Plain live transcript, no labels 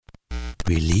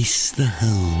Release the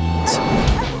hounds.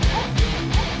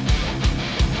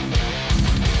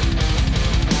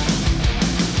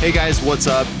 Hey guys, what's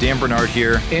up? Dan Bernard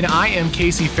here. And I am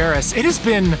Casey Ferris. It has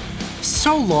been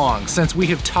so long since we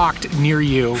have talked near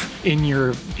you in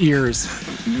your ears.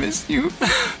 Missed you.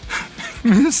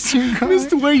 Missed you guys. Missed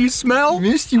the way you smell.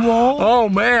 Missed you all. Oh,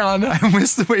 man. I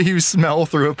miss the way you smell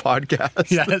through a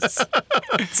podcast. Yes.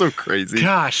 It's so crazy.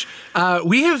 Gosh.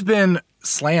 We have been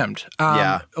slammed.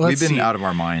 We've been out of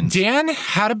our minds. Dan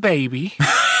had a baby.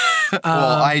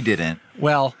 Well, I didn't.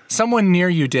 Well, someone near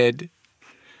you did.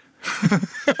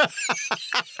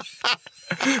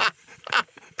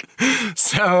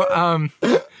 So,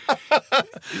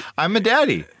 I'm a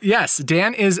daddy. yes,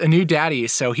 Dan is a new daddy,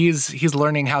 so he's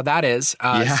learning how that is.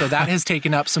 So that has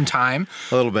taken up some time.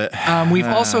 A little bit. We've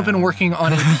also been working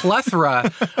on a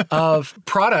plethora of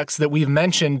products that we've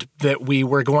mentioned that we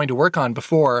were going to work on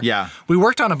before. Yeah. We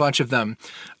worked on a bunch of them.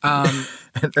 And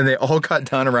they all got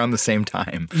done around the same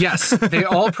time. Yes, they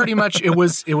all pretty much, it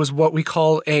was what we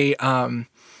call a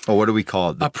What do we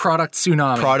call it? a product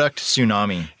tsunami. Product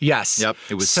tsunami. Yes. Yep.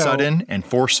 It was sudden and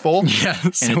forceful.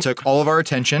 Yes. And it took all of our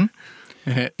attention.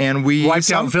 And we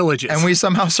Wiped out villages. And we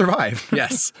somehow survived.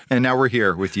 Yes. And now we're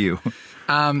here with you.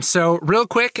 So real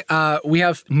quick, we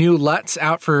have new LUTs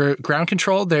out for ground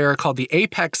control. They're called the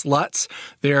Apex LUTs.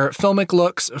 They're filmic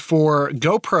looks for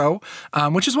GoPro,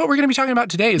 which is what we're going to be talking about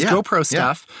today is GoPro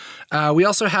stuff. We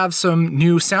also have some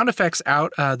new sound effects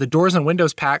out, the doors and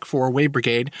windows pack for Wave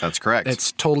Brigade. That's correct.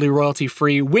 It's totally royalty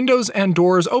free. Windows and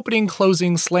doors, opening,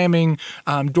 closing, slamming,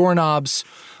 doorknobs,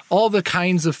 all the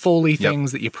kinds of Foley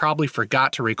things that you probably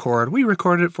forgot to record. We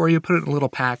recorded it for you, put it in a little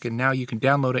pack, and now you can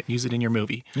download it and use it in your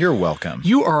movie. You're welcome.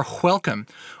 You are welcome.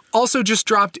 Also just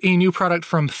dropped a new product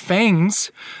from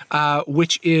Fangs,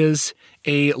 which is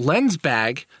a lens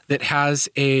bag that has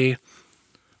a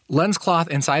lens cloth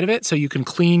inside of it, so you can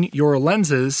clean your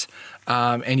lenses,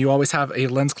 and you always have a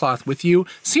lens cloth with you.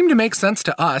 Seemed to make sense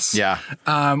to us. Yeah.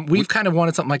 We've kind of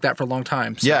wanted something like that for a long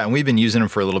time. So. Yeah, and we've been using them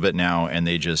for a little bit now, and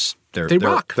they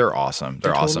rock. They're awesome.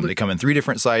 They're awesome. Totally. They come in 3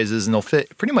 different sizes, and they'll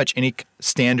fit pretty much any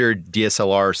standard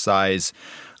DSLR size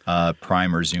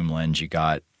prime or zoom lens you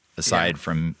got, aside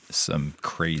from some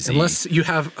crazy... Unless you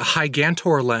have a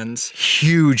Gigantor lens.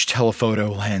 Huge telephoto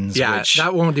lens, Yeah, which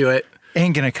that won't do it.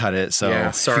 ain't gonna cut it. So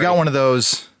if sorry. you got one of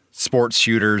those sports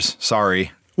shooters,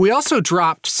 sorry. We also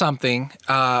dropped something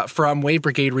from Wave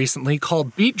Brigade recently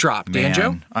called Beat Drop.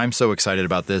 Danjo? I'm so excited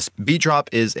about this. Beat Drop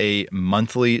is a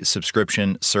monthly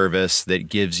subscription service that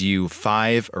gives you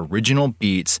 5 original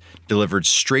beats delivered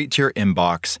straight to your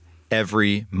inbox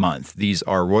every month. These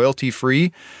are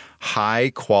royalty-free,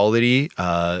 high-quality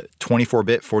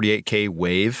 24-bit 48K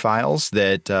WAV files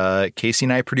that Casey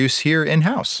and I produce here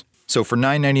in-house. So for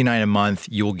 $9.99 a month,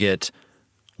 you'll get,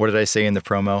 what did I say in the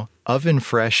promo? Oven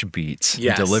fresh beats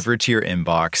delivered to your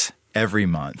inbox every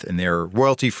month. And they're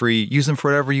royalty free. Use them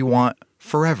for whatever you want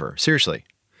forever. Seriously.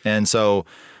 And so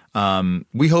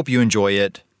we hope you enjoy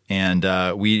it. And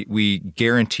we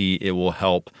guarantee it will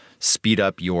help speed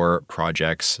up your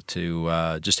projects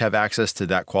to just have access to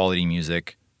that quality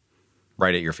music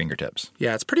right at your fingertips.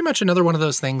 Yeah, it's pretty much another one of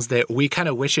those things that we kind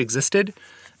of wish existed.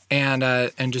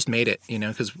 And just made it,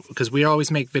 because we always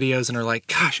make videos and are like,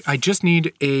 gosh, I just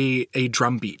need a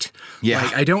drum beat. Yeah.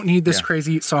 Like, I don't need this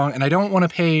crazy song, and I don't want to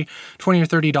pay $20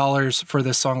 or $30 for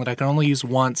this song that I can only use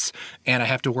once, and I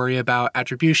have to worry about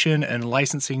attribution and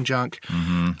licensing junk.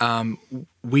 Mm-hmm.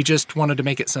 We just wanted to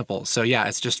make it simple. So yeah,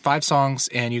 it's just 5 songs,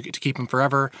 and you get to keep them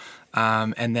forever.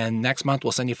 And then next month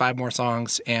we'll send you 5 more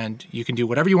songs, and you can do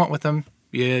whatever you want with them.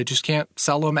 You just can't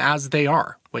sell them as they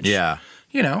are, which... Yeah.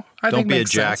 I think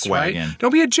makes sense, right?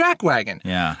 Don't be a jackwagon.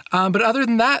 Yeah. But other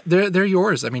than that, they're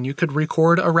yours. I mean, you could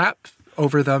record a rap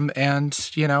over them and,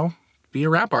 be a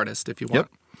rap artist if you want.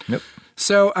 Yep.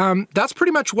 So that's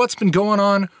pretty much what's been going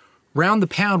on around the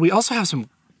pound. We also have some,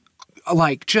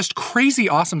 just crazy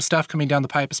awesome stuff coming down the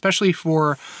pipe, especially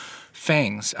for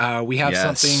Fangs. We have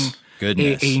something,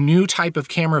 a new type of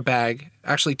camera bag,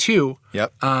 actually 2.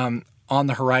 Yep. On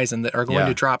the horizon that are going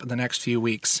to drop in the next few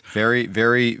weeks. Very,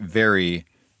 very, very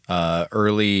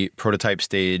early prototype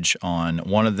stage on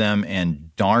one of them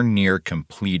and darn near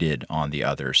completed on the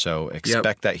other. So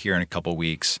expect that here in a couple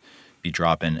weeks. Be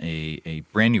dropping a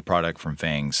brand new product from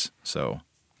Fangs. So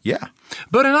yeah.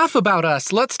 But enough about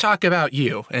us. Let's talk about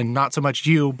you, and not so much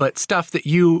you, but stuff that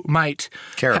you might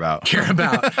care about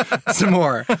some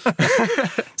more.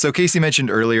 So Casey mentioned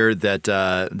earlier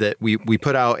that we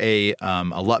put out a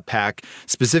LUT pack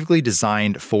specifically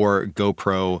designed for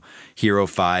GoPro Hero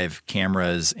 5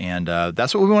 cameras, and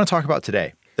that's what we want to talk about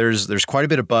today. There's quite a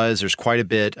bit of buzz. There's quite a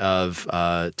bit of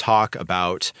talk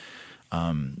about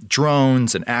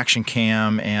drones and action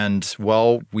cam, and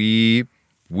well, we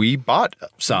bought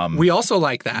some. We also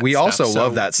like that. We stuff, also so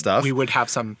love that stuff. We would have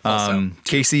some also.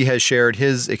 Casey has shared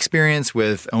his experience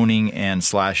with owning and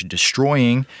 /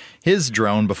 destroying his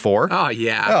drone before. Oh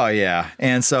yeah. Oh yeah.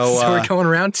 And so we're going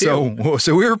around too.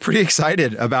 So we were pretty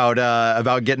excited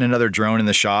about getting another drone in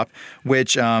the shop,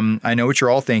 which I know what you're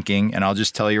all thinking, and I'll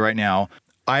just tell you right now,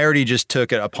 I already just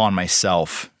took it upon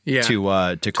myself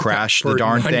to crash the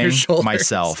darn thing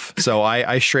myself. So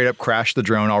I straight up crashed the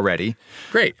drone already.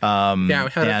 Great. We had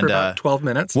it for about 12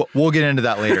 minutes. We'll get into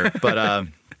that later. But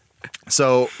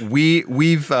so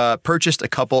we've purchased a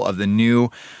couple of the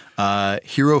new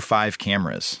Hero 5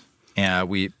 cameras.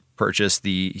 We purchased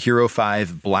the Hero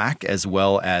 5 Black as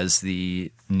well as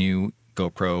the new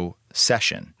GoPro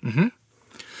Session. Mm-hmm.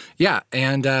 Yeah,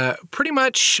 and pretty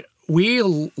much we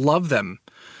love them.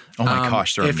 Oh my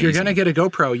gosh, they're amazing. If you're going to get a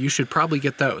GoPro, you should probably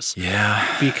get those. Yeah.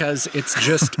 Because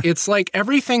it's like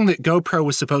everything that GoPro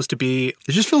was supposed to be.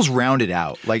 It just feels rounded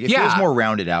out. Like it feels more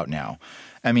rounded out now.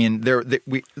 I mean,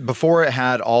 before it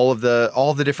had all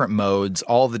the different modes,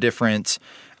 all the different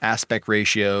aspect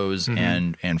ratios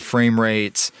and frame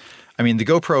rates. I mean, the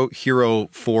GoPro Hero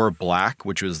 4 Black,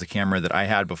 which was the camera that I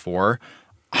had before,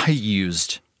 I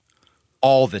used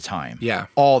all the time. Yeah.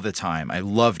 All the time. I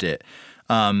loved it.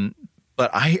 But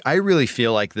I really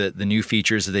feel like the new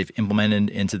features that they've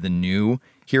implemented into the new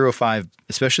Hero 5,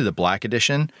 especially the Black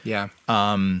Edition,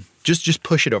 just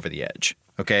push it over the edge,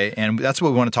 okay? And that's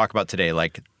what we want to talk about today.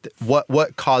 Like,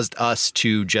 what caused us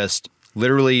to just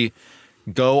literally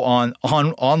go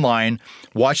online,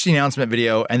 watch the announcement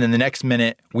video, and then the next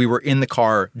minute we were in the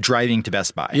car driving to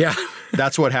Best Buy. Yeah.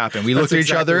 That's what happened. We looked at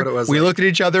each other, looked at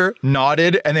each other,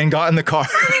 nodded, and then got in the car.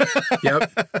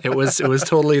 Yep. It was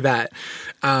totally that.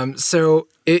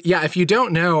 If you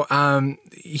don't know,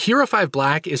 Hero 5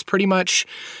 Black is pretty much,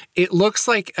 it looks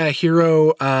like a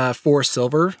Hero 4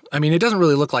 Silver. I mean, it doesn't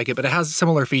really look like it, but it has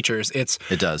similar features. It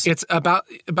does. It's about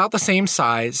the same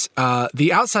size.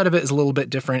 The outside of it is a little bit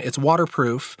different. It's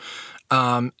waterproof.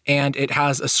 And it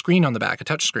has a screen on the back, a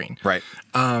touch screen. Right.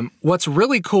 What's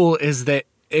really cool is that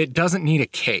it doesn't need a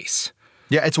case.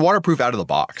 Yeah, it's waterproof out of the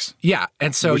box. Yeah,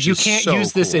 and so you can't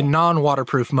use this in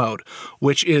non-waterproof mode,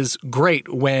 which is great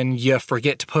when you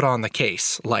forget to put on the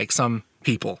case, like some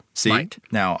people might.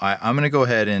 Now, I'm going to go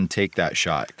ahead and take that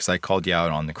shot because I called you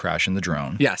out on the crash in the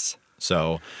drone. Yes.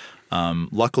 So,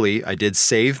 luckily, I did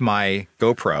save my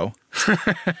GoPro.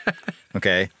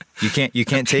 Okay, you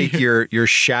can't take your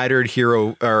shattered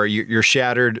Hero or your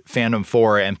shattered Phantom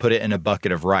 4 and put it in a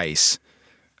bucket of rice,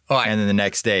 and then the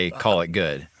next day call it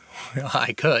good. Well,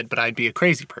 I could, but I'd be a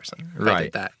crazy person if I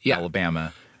did that. Yeah.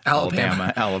 Alabama.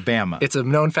 It's a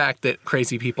known fact that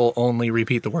crazy people only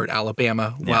repeat the word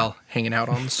Alabama while hanging out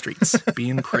on the streets,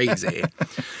 being crazy.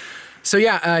 So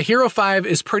Hero 5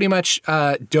 is pretty much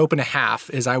dope and a half,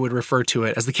 as I would refer to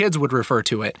it, as the kids would refer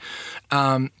to it.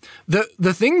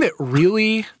 The thing that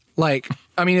really,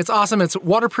 it's awesome. It's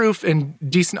waterproof and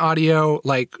decent audio,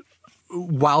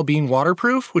 while being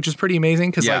waterproof, which is pretty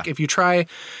amazing because if you try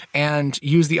and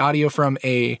use the audio from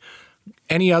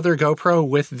any other GoPro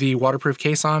with the waterproof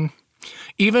case on,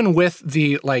 even with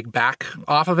the back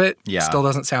off of it, still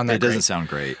doesn't sound that great. It doesn't sound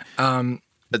great.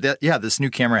 But this new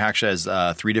camera actually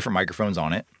has 3 different microphones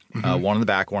on it, one on the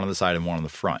back, one on the side, and one on the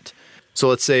front. So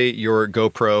let's say your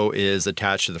GoPro is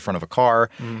attached to the front of a car.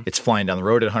 It's flying down the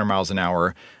road at 100 miles an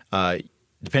hour.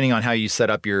 Depending on how you set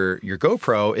up your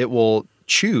GoPro, it will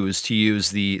choose to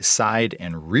use the side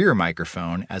and rear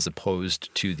microphone as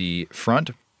opposed to the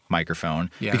front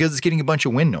microphone because it's getting a bunch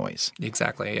of wind noise.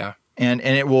 Exactly, yeah. And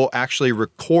it will actually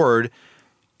record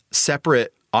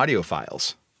separate audio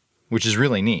files, which is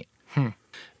really neat.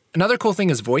 Another cool thing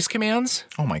is voice commands.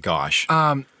 Oh my gosh.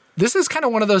 This is kind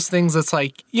of one of those things that's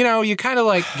you kind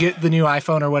of get the new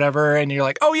iPhone or whatever, and you're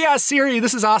like, oh yeah, Siri,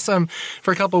 this is awesome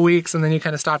for a couple of weeks, and then you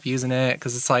kind of stop using it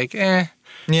because it's it's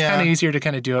kind of easier to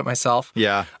kind of do it myself.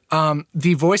 Yeah.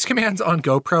 The voice commands on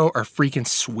GoPro are freaking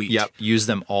sweet. Yep. Use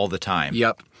them all the time.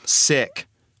 Yep. Sick.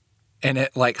 And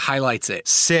it highlights it.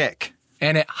 Sick.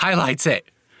 And it highlights it.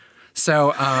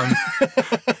 So,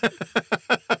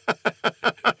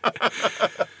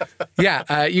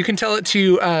 you can tell it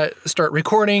to start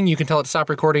recording. You can tell it to stop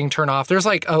recording, turn off. There's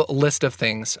a list of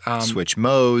things. Switch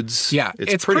modes. Yeah.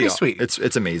 It's pretty sweet.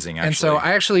 It's amazing, actually. And so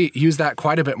I actually use that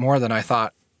quite a bit more than I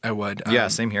thought I would. Yeah,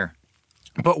 same here.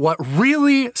 But what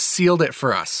really sealed it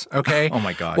for us, okay? Oh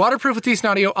my God. Waterproof with decent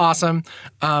audio, awesome.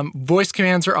 Voice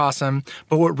commands are awesome.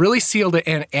 But what really sealed it,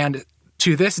 and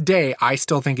to this day, I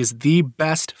still think is the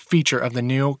best feature of the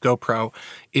new GoPro,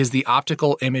 is the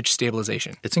optical image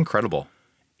stabilization. It's incredible.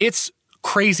 It's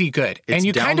crazy good. It's and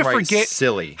you kind of downright forget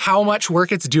silly. how much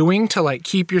work it's doing to like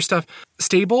keep your stuff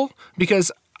stable,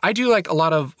 because I do like a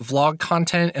lot of vlog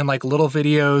content and like little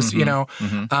videos,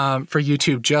 for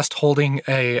YouTube, just holding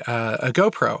a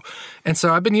GoPro. And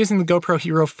so I've been using the GoPro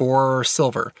Hero 4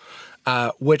 Silver,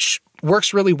 which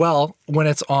works really well when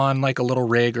it's on like a little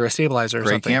rig or a stabilizer or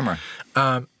Great something. camera.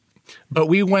 But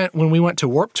when we went to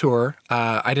Warped Tour,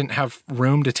 I didn't have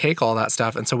room to take all that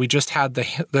stuff. And so we just had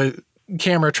the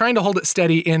camera trying to hold it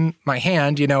steady in my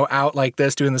hand, out like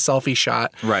this, doing the selfie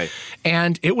shot. Right.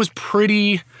 And it was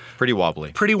pretty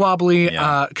wobbly.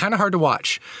 Yeah. Kind of hard to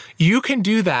watch. You can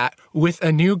do that with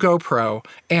a new GoPro,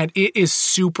 and it is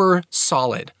super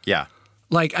solid. Yeah.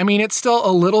 Like, I mean, it's still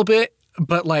a little bit,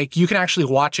 but like you can actually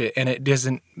watch it and it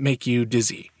doesn't make you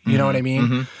dizzy. You know what I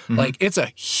mean? Like, it's a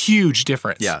huge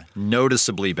difference. Yeah.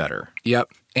 Noticeably better.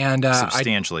 Yep. And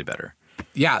substantially better.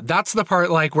 Yeah, that's the part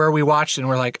like where we watched and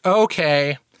we're like,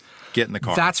 okay, get in the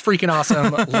car. That's freaking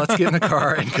awesome. Let's get in the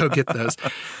car and go get those.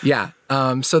 Yeah.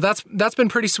 So that's been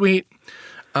pretty sweet.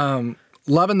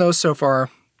 Loving those so far.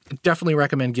 Definitely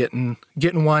recommend getting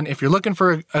one. If you're looking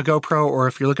for a GoPro, or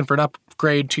if you're looking for an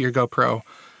upgrade to your GoPro,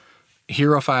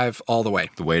 Hero 5 all the way.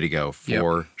 The way to go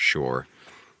for sure.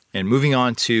 And moving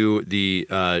on to the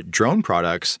drone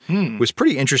products was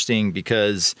pretty interesting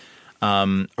because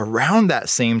around that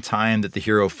same time that the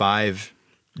Hero 5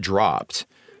 dropped,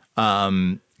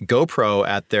 GoPro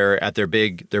at their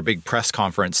big press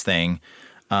conference thing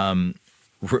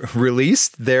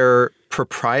released their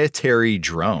proprietary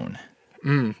drone.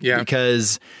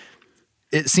 Because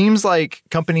it seems like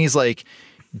companies like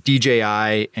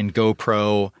DJI and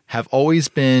GoPro have always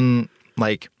been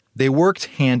like, they worked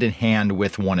hand in hand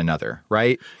with one another,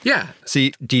 right? Yeah.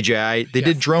 See, DJI, they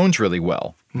did drones really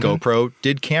well. GoPro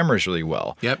did cameras really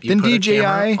well. Yep. You then put DJI a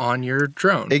camera on your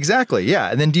drone. Exactly.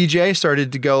 Yeah. And then DJI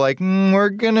started to go like, we're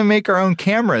going to make our own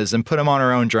cameras and put them on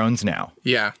our own drones now.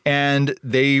 Yeah. And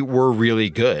they were really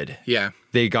good. Yeah.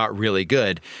 They got really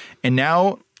good. And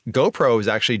now GoPro is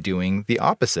actually doing the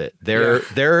opposite.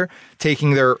 They're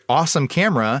taking their awesome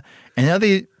camera and now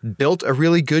they built a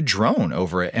really good drone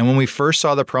over it. And when we first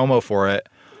saw the promo for it,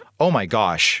 oh my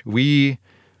gosh, Oh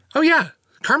yeah.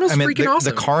 Karma's freaking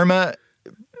awesome. The Karma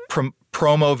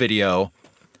promo video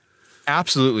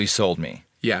absolutely sold me.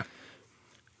 Yeah.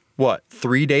 What,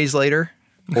 3 days later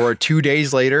or 2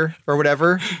 days later or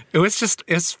whatever?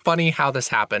 It's funny how this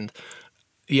happened.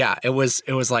 Yeah, it was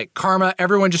like Karma.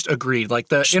 Everyone just agreed. Like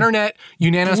the internet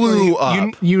blew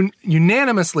up.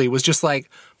 Unanimously was just like,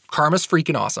 Karma's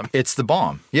freaking awesome. It's the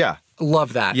bomb. Yeah.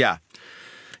 Love that. Yeah.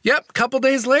 Yep. Couple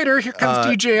days later, here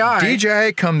comes DJI.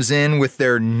 DJI comes in with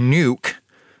their nuke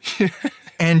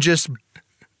and just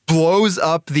blows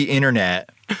up the internet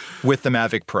with the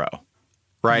Mavic Pro.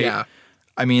 Right? Yeah.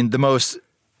 I mean, the most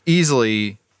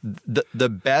easily the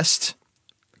best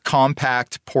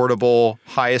compact, portable,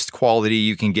 highest quality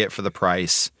you can get for the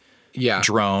price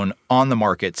drone on the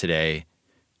market today.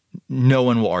 No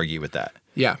one will argue with that.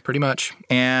 Yeah, pretty much.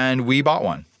 And we bought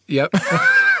one. Yep.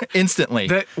 Instantly.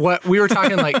 What we were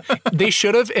talking, like, they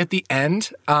should have at the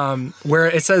end, where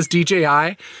it says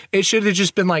DJI, it should have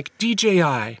just been like,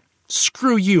 DJI,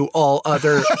 screw you, all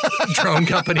other drone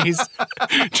companies.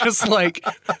 Just like,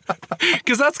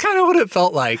 because that's kind of what it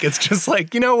felt like. It's just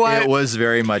like, you know what? It was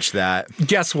very much that.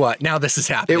 Guess what? Now this is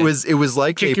happening. It was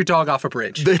like kick your dog off a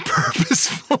bridge. They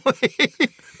purposefully.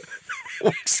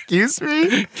 Excuse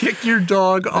me? Kick your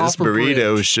dog off a bridge. This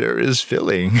burrito sure is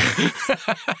filling.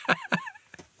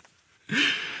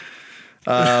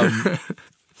 God.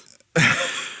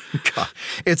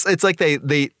 It's like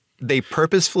they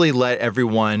purposefully let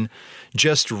everyone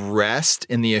just rest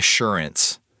in the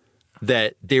assurance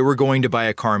that they were going to buy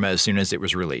a Karma as soon as it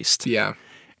was released. Yeah.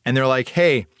 And they're like,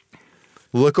 hey,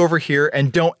 look over here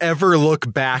and don't ever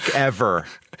look back ever.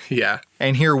 Yeah.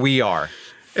 And here we are.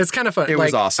 It's kind of fun. It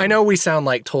was awesome. I know we sound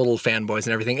like total fanboys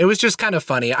and everything. It was just kind of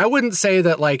funny. I wouldn't say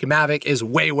that like Mavic is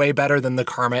way, way better than the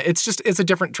Karma. It's a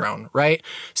different drone, right?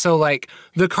 So like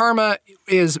the Karma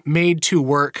is made to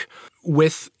work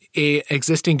with a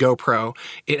existing GoPro.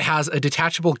 It has a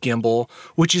detachable gimbal,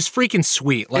 which is freaking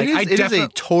sweet. Like it is a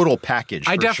total package.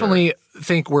 I definitely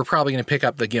think we're probably going to pick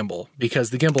up the gimbal because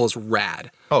the gimbal is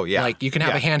rad. Oh yeah. Like you can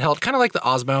have a handheld, kind of like the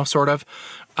Osmo sort of.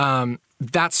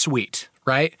 That's sweet,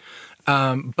 right?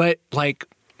 But like,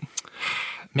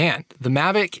 man, the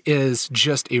Mavic is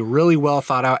just a really well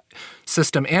thought out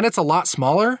system, and it's a lot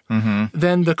smaller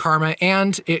than the Karma,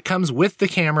 and it comes with the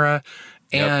camera,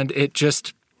 and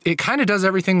it kind of does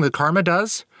everything the Karma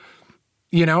does.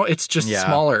 You know, it's just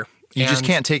smaller. You just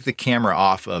can't take the camera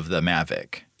off of the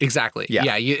Mavic. Exactly.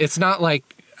 Yeah. It's not like,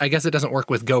 I guess it doesn't work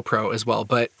with GoPro as well,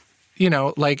 but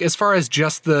like as far as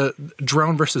just the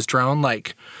drone versus drone,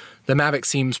 like the Mavic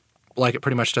seems like it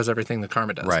pretty much does everything the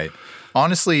Karma does. Right.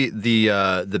 Honestly,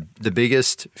 the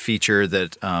biggest feature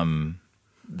that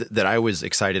that I was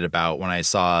excited about when I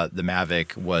saw the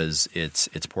Mavic was its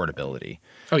portability.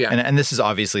 Oh yeah. And this is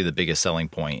obviously the biggest selling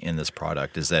point in this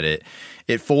product is that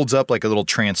it folds up like a little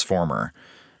transformer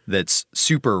that's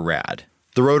super rad.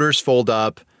 The rotors fold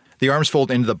up, the arms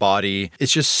fold into the body.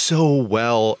 It's just so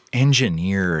well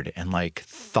engineered and like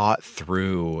thought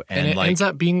through. And it ends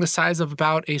up being the size of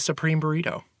about a Supreme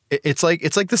burrito. It's like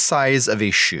the size of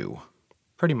a shoe.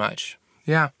 Pretty much.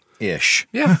 Yeah. Ish.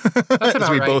 Yeah. That's about As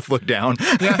we right. both look down.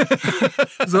 Yeah.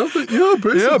 Basically.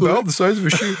 Yeah, about the size of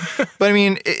a shoe. But I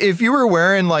mean, if you were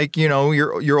wearing like,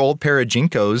 your old pair of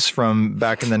Jinkos from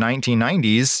back in the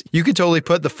 1990s, you could totally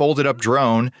put the folded up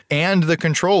drone and the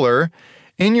controller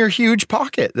in your huge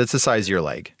pocket that's the size of your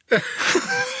leg.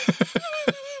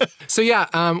 So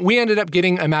yeah, we ended up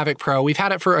getting a Mavic Pro. We've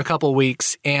had it for a couple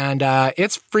weeks, and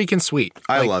it's freaking sweet.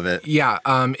 I love it. Yeah,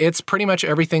 it's pretty much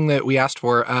everything that we asked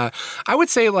for. I would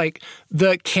say like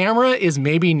the camera is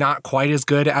maybe not quite as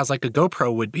good as like a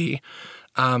GoPro would be.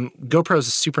 GoPro is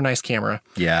a super nice camera.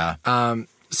 Yeah.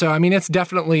 So I mean, it's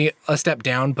definitely a step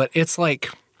down, but it's like,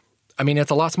 I mean,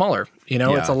 it's a lot smaller.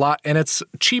 Yeah. It's a lot, and it's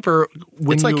cheaper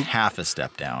when it's like half a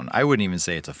step down. I wouldn't even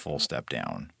say it's a full step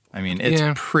down. I mean, it's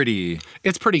pretty good.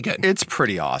 It's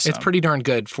pretty awesome. It's pretty darn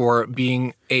good for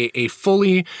being a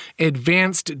fully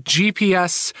advanced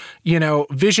GPS,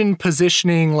 vision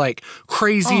positioning, like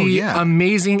crazy,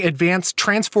 amazing advanced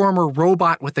transformer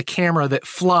robot with a camera that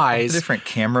flies. The different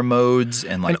camera modes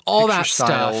and like and all picture that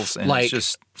styles stuff, and like it's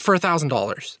just for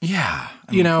 $1,000. Yeah.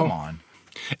 I mean, come on.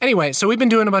 Anyway, so we've been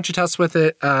doing a bunch of tests with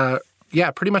it. Yeah,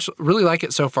 pretty much really like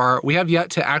it so far. We have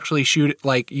yet to actually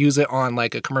use it on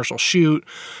like a commercial shoot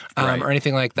or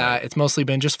anything like that. Right. It's mostly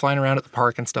been just flying around at the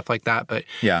park and stuff like that. But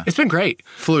yeah, it's been great.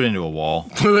 Flew it into a wall.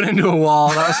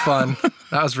 That was fun.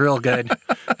 That was real good.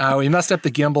 We messed up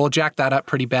the gimbal, jacked that up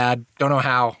pretty bad. Don't know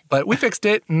how, but we fixed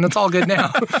it and it's all good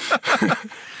now.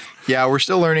 Yeah, we're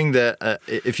still learning that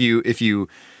if you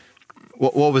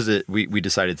what was it we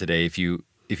decided today? If you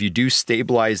do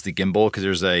stabilize the gimbal, because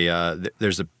there's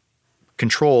a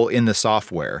control in the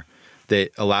software that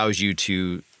allows you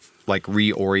to like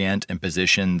reorient and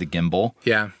position the gimbal.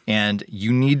 Yeah. And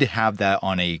you need to have that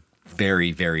on a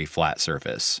very, very flat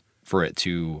surface for it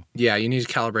to... Yeah, you need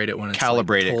to calibrate it when it's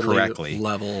totally correctly.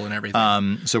 Level and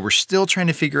everything. So we're still trying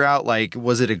to figure out, like,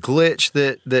 was it a glitch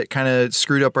that kind of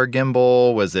screwed up our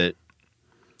gimbal? Was it...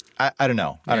 I don't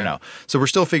know. I don't know. So we're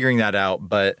still figuring that out.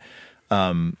 But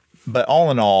all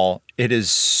in all, it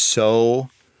is so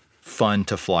fun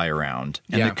to fly around.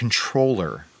 And the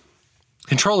controller's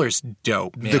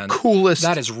dope, man. The coolest.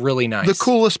 That is really nice. The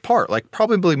coolest part, like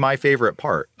probably my favorite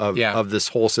part of this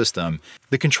whole system.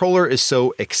 The controller is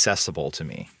so accessible to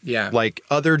me. Yeah. Like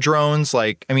other drones,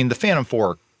 like, I mean, the Phantom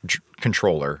 4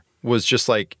 controller was just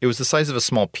like, it was the size of a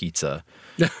small pizza.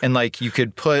 And like you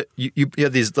could put, you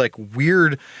have these like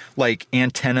weird like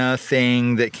antenna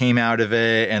thing that came out of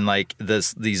it. And like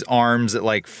these arms that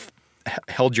like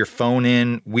held your phone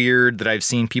in weird that I've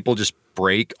seen people just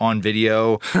break on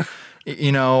video,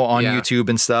 on YouTube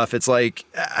and stuff. It's like,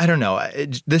 I don't know.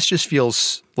 This just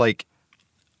feels like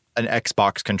an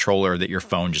Xbox controller that your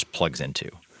phone just plugs into.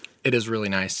 It is really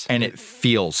nice. And it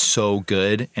feels so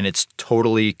good and it's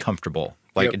totally comfortable.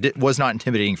 Like it was not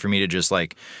intimidating for me to just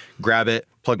like grab it,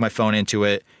 plug my phone into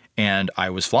it, and I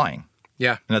was flying.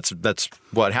 Yeah. And that's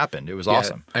what happened. It was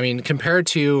awesome. I mean, compared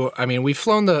to, we've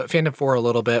flown the Phantom 4 a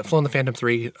little bit, flown the Phantom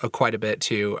 3 quite a bit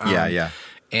too.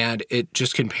 And it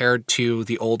just compared to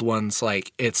the old ones,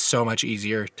 like it's so much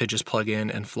easier to just plug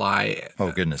in and fly.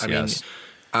 Oh, goodness, yes.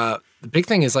 The big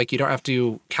thing is like you don't have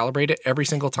to calibrate it every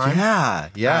single time.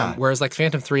 Yeah. Whereas like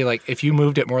Phantom 3, like if you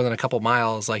moved it more than a couple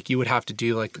miles, like you would have to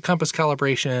do like the compass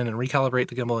calibration and recalibrate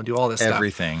the gimbal and do all this stuff.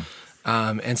 Everything.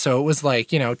 And so it was like,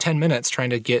 10 minutes trying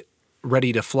to get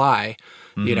ready to fly,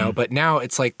 but now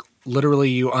it's like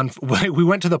literally we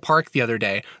went to the park the other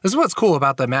day. This is what's cool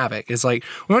about the Mavic is like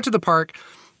we went to the park,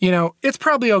 it's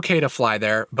probably okay to fly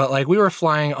there, but like we were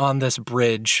flying on this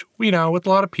bridge, with a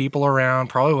lot of people around,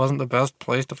 probably wasn't the best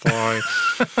place to fly.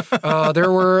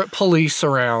 There were police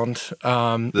around.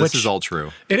 This is all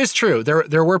true. It is true.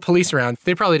 There were police around.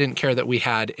 They probably didn't care that we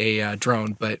had a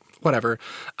drone, but whatever.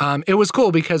 It was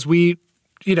cool because we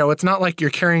it's not like you're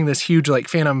carrying this huge like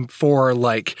Phantom 4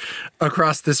 like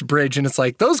across this bridge, and it's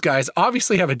like those guys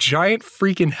obviously have a giant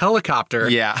freaking helicopter.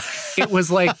 Yeah. It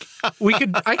was like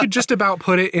I could just about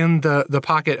put it in the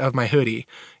pocket of my hoodie,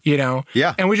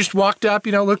 Yeah. And we just walked up,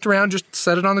 looked around, just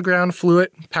set it on the ground, flew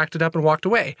it, packed it up, and walked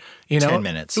away. 10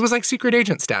 minutes. It was like secret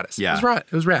agent status. Yeah.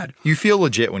 It was rad. You feel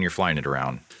legit when you're flying it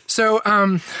around. So,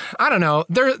 I don't know.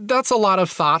 That's a lot of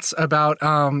thoughts about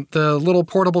the little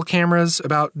portable cameras,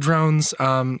 about drones,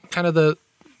 kind of the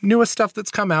newest stuff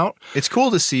that's come out. It's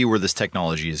cool to see where this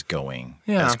technology is going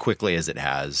Yeah. as quickly as it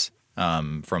has,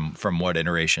 from one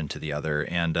iteration to the other,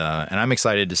 and I'm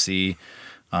excited to see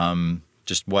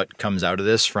just what comes out of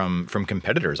this from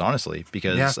competitors, honestly,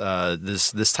 because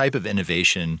this type of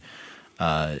innovation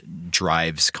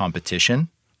drives competition,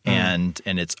 and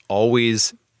it's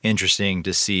always interesting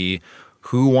to see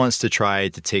who wants to try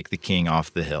to take the king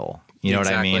off the hill. You know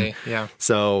what I mean? Yeah.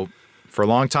 So for a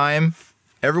long time,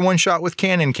 everyone shot with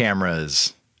Canon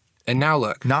cameras. And now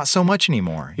look. Not so much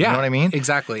anymore. Yeah, You know what I mean?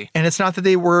 Exactly. And it's not that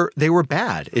they were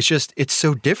bad. It's just, it's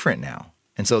so different now.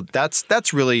 And so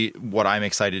that's really what I'm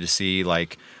excited to see,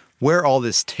 like where all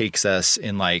this takes us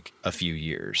in like a few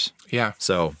years. Yeah.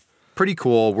 So pretty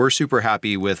cool. We're super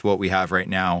happy with what we have right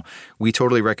now. We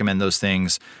totally recommend those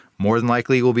things. More than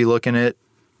likely, we'll be looking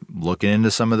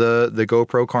into some of the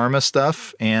GoPro Karma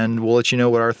stuff, and we'll let you know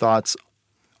what our thoughts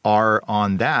are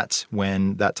on that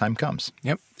when that time comes.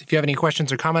 Yep. If you have any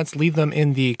questions or comments, leave them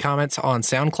in the comments on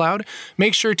SoundCloud.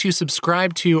 Make sure to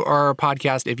subscribe to our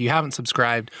podcast if you haven't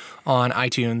subscribed on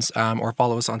iTunes, or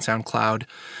follow us on SoundCloud.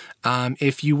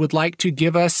 If you would like to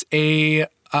give us a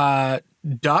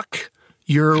duck,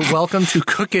 you're welcome to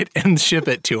cook it and ship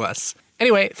it to us.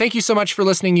 Anyway, thank you so much for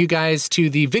listening, you guys, to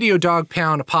the Video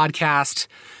Dogpound podcast.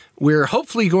 We're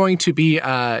hopefully going to be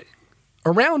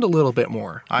around a little bit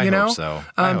more. I hope so.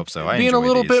 I hope so. I being a enjoy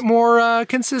little these. bit more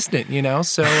consistent,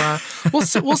 So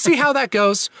we'll see how that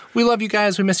goes. We love you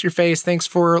guys. We miss your face. Thanks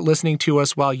for listening to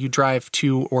us while you drive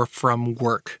to or from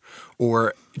work,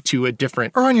 or to a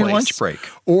different Or on your place. lunch break.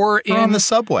 Or on the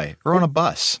subway. Or on a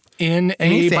bus. in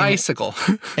Anything. a bicycle.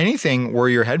 Anything where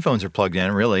your headphones are plugged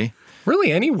in, really.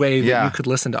 Really, any way that Yeah. you could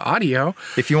listen to audio.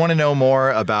 If you want to know more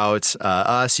about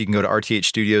us, you can go to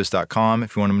rthstudios.com.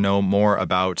 If you want to know more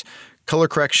about color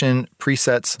correction,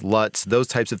 presets, LUTs, those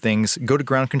types of things, go to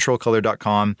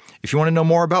groundcontrolcolor.com. If you want to know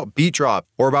more about Beat Drop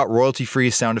or about royalty-free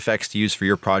sound effects to use for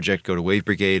your project, go to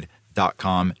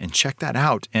wavebrigade.com and check that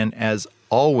out. And as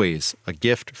always, a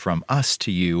gift from us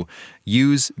to you,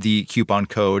 use the coupon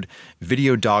code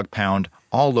VideoDogPound,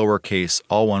 all lowercase,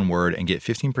 all one word, and get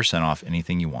 15% off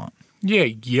anything you want. Yeah,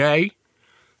 yay.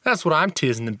 That's what I'm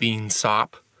tizzing the bean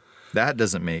sop. That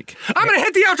doesn't make I'm going to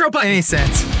hit the outro button. any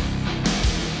sense.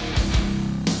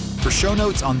 For show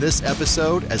notes on this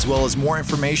episode, as well as more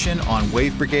information on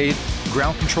Wave Brigade,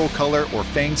 Ground Control Color, or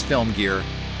Fangs film gear,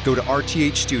 go to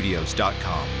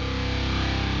rthstudios.com.